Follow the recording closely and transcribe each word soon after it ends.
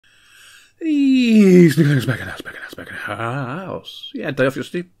He's back in the house. Yeah, day off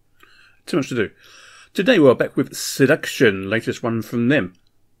yesterday. Too much to do. Today we're back with Siduction, latest one from them.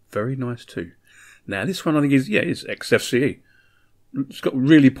 Very nice too. Now this one I think is XFCE. It's got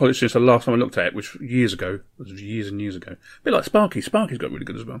really polished since the last time I looked at it, which years ago. It was years and years ago. A bit like Sparky. Sparky's got really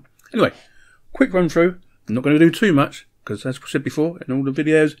good as well. Anyway, quick run through. I'm not going to do too much, because as I said before, in all the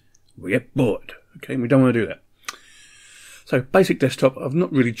videos, we get bored. Okay, and we don't want to do that. So, basic desktop, I've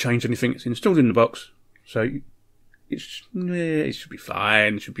not really changed anything. It's installed in the box. So, it should be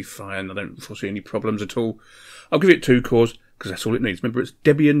fine. It should be fine. I don't foresee any problems at all. I'll give it 2 cores, because that's all it needs. Remember, it's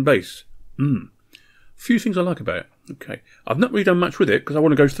Debian base. Few things I like about it. Okay. I've not really done much with it, because I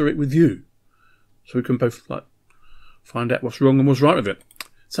want to go through it with you. So we can both, find out what's wrong and what's right with it.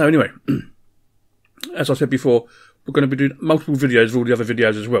 So, anyway, as I said before, we're going to be doing multiple videos of all the other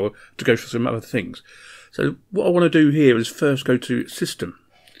videos as well to go through some other things. So what I want to do here is first go to System.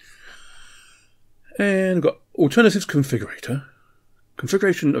 And I've got Alternatives Configurator,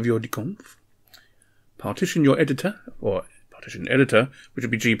 Configuration of your dconf, Partition your editor, or Partition editor, which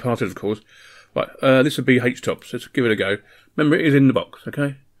would be gparted of course. Right, this would be htop, so let's give it a go. Remember it is in the box,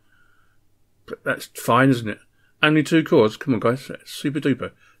 okay? But that's fine, isn't it? Only 2 cores, come on guys, that's super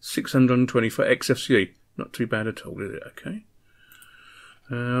duper. 620 for XFCE. Not too bad at all, is it? Okay.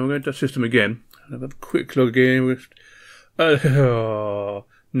 We'll go to System again. I'll have a quick log in.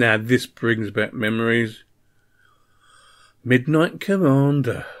 Now this brings back memories. Midnight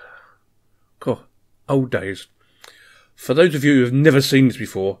Commander. God, old days. For those of you who have never seen this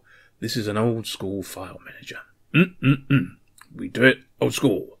before, this is an old school file manager. We do it old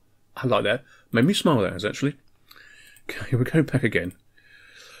school. I like that. Made me smile, that has actually. Okay, we'll go back again.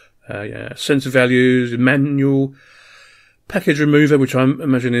 Sensor values, manual, package remover, which I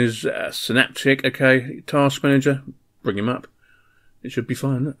imagine is Synaptic. Okay, task manager, bring him up. It should be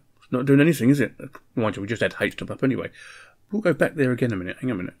fine. Look. It's not doing anything, is it? Mind you, we just had htop up anyway. We'll go back there again a minute.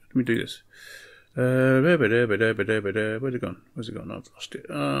 Hang on a minute. Let me do this. Where's it gone? Where's it gone? I've lost it.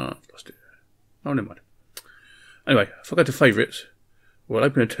 I've lost it. Oh, never mind. Anyway, if I go to favourites, we'll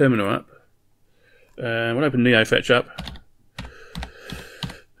open a terminal up. We'll open NeoFetch up.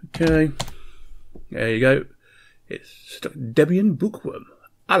 Okay, there you go. It's Debian Bookworm.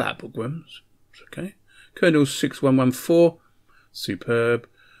 I like bookworms. It's okay. Kernel 6114. Superb.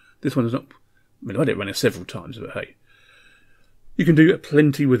 This one is not. I mean, I did run it several times, but hey, you can do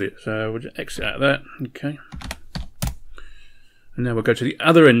plenty with it. So we'll just exit out of that. Okay. And now we'll go to the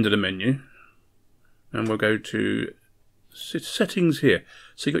other end of the menu, and we'll go to settings here.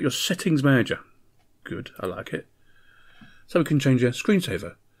 So you've got your settings manager. Good. I like it. So we can change your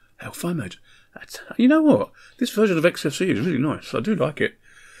screensaver. File mode. You know what? This version of XFCE is really nice. I do like it.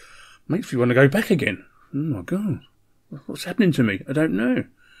 Makes me want to go back again. Oh my god. What's happening to me? I don't know.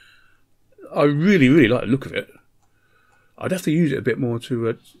 I really, really like the look of it. I'd have to use it a bit more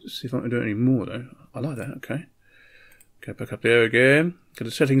to see if I can do it any more though. I like that, okay. Go back up there again. Go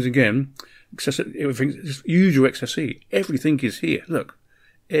to settings again. Everything, just use your XFCE. Everything is here. Look.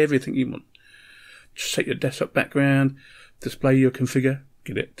 Everything you want. Just take your desktop background. Display your configure.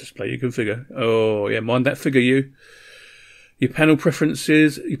 Get it? Display your configure. Oh, yeah, mind that figure, you. Your panel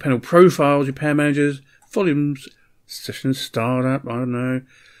preferences, your panel profiles, your power managers, volumes, session startup, I don't know.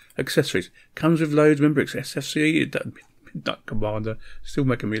 Accessories. Comes with loads. Remember, it's SFCE. Midnight Commander. Still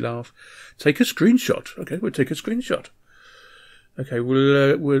making me laugh. Take a screenshot. Okay, we'll take a screenshot. Okay,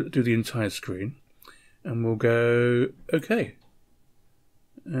 we'll do the entire screen. And we'll go, okay.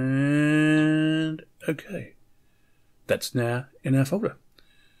 And, okay. That's now in our folder.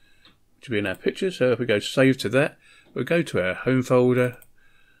 Which will be in our pictures. So if we go save to that, we'll go to our home folder,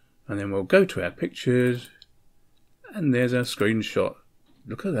 and then we'll go to our pictures, and there's our screenshot.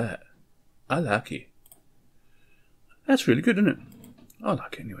 Look at that. I like it. That's really good, isn't it? I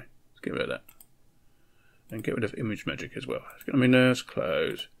like it anyway. Let's get rid of that. And get rid of image magic as well. Let's get them in there,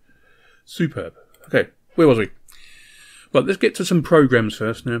 close. Superb. Okay, where was we? Well, let's get to some programs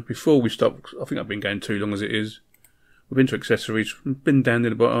first now. Before we stop, I think I've been going too long as it is. We've been to accessories, been down to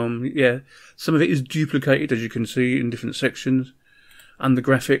the bottom. Yeah, some of it is duplicated, as you can see, in different sections. And the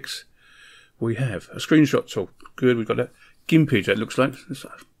graphics, we have a screenshot tool. Good, we've got that. Gimpage, that looks like. Let's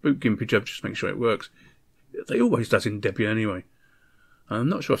boot Gimpage up, just make sure it works. It always does in Debian anyway. I'm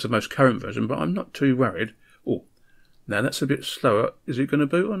not sure if it's the most current version, but I'm not too worried. Oh, now that's a bit slower. Is it going to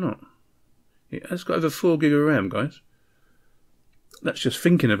boot or not? It has got over 4 gig of RAM, guys. That's just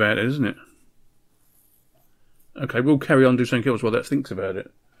thinking about it, isn't it? Okay, we'll carry on, do something else while that thinks about it.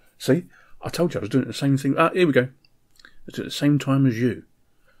 See? I told you I was doing the same thing. Ah, here we go. It's at the same time as you.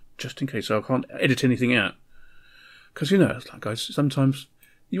 Just in case I can't edit anything out. Because, you know, it's like, guys, sometimes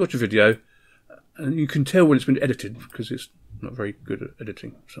you watch a video, And you can tell when it's been edited because it's not very good at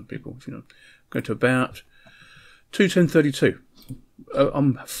editing, some people, if you know. Go to about 2:10:32.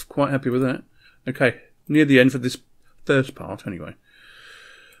 I'm quite happy with that. Okay, near the end for this first part anyway.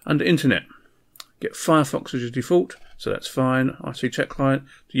 Under Internet, get Firefox as your default, so that's fine. IC check client,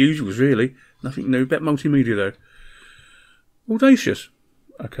 the usuals really. Nothing new, bit multimedia though. Audacious.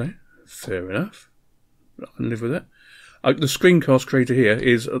 Okay, fair enough. I can live with that. The screencast creator here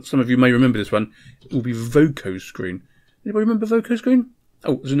is, some of you may remember this one, it will be Voco Screen. Anybody remember Voco Screen?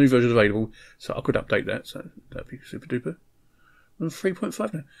 Oh, there's a new version available, so I could update that, so that'd be super duper. On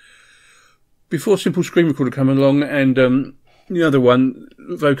 3.5 now. Before Simple Screen Recorder came along, and the other one,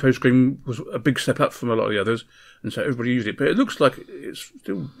 Voco Screen, was a big step up from a lot of the others, and so everybody used it. But it looks like it's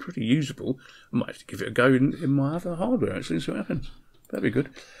still pretty usable. I might have to give it a go in my other hardware, actually, and see what happens. That'd be good.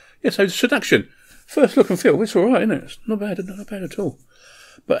 Yeah, so Siduction. First look and feel, it's alright, isn't it? It's not bad at all.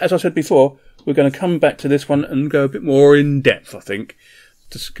 But as I said before, we're going to come back to this one and go a bit more in depth, I think.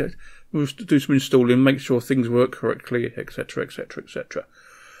 We'll do some installing, make sure things work correctly, etc, etc, etc.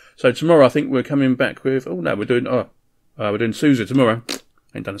 So tomorrow I think we're coming back with, we're doing SUSE tomorrow.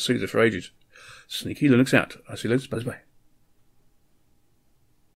 I ain't done a SUSE for ages. Sneaky Linux out. I'll see you later. Bye bye.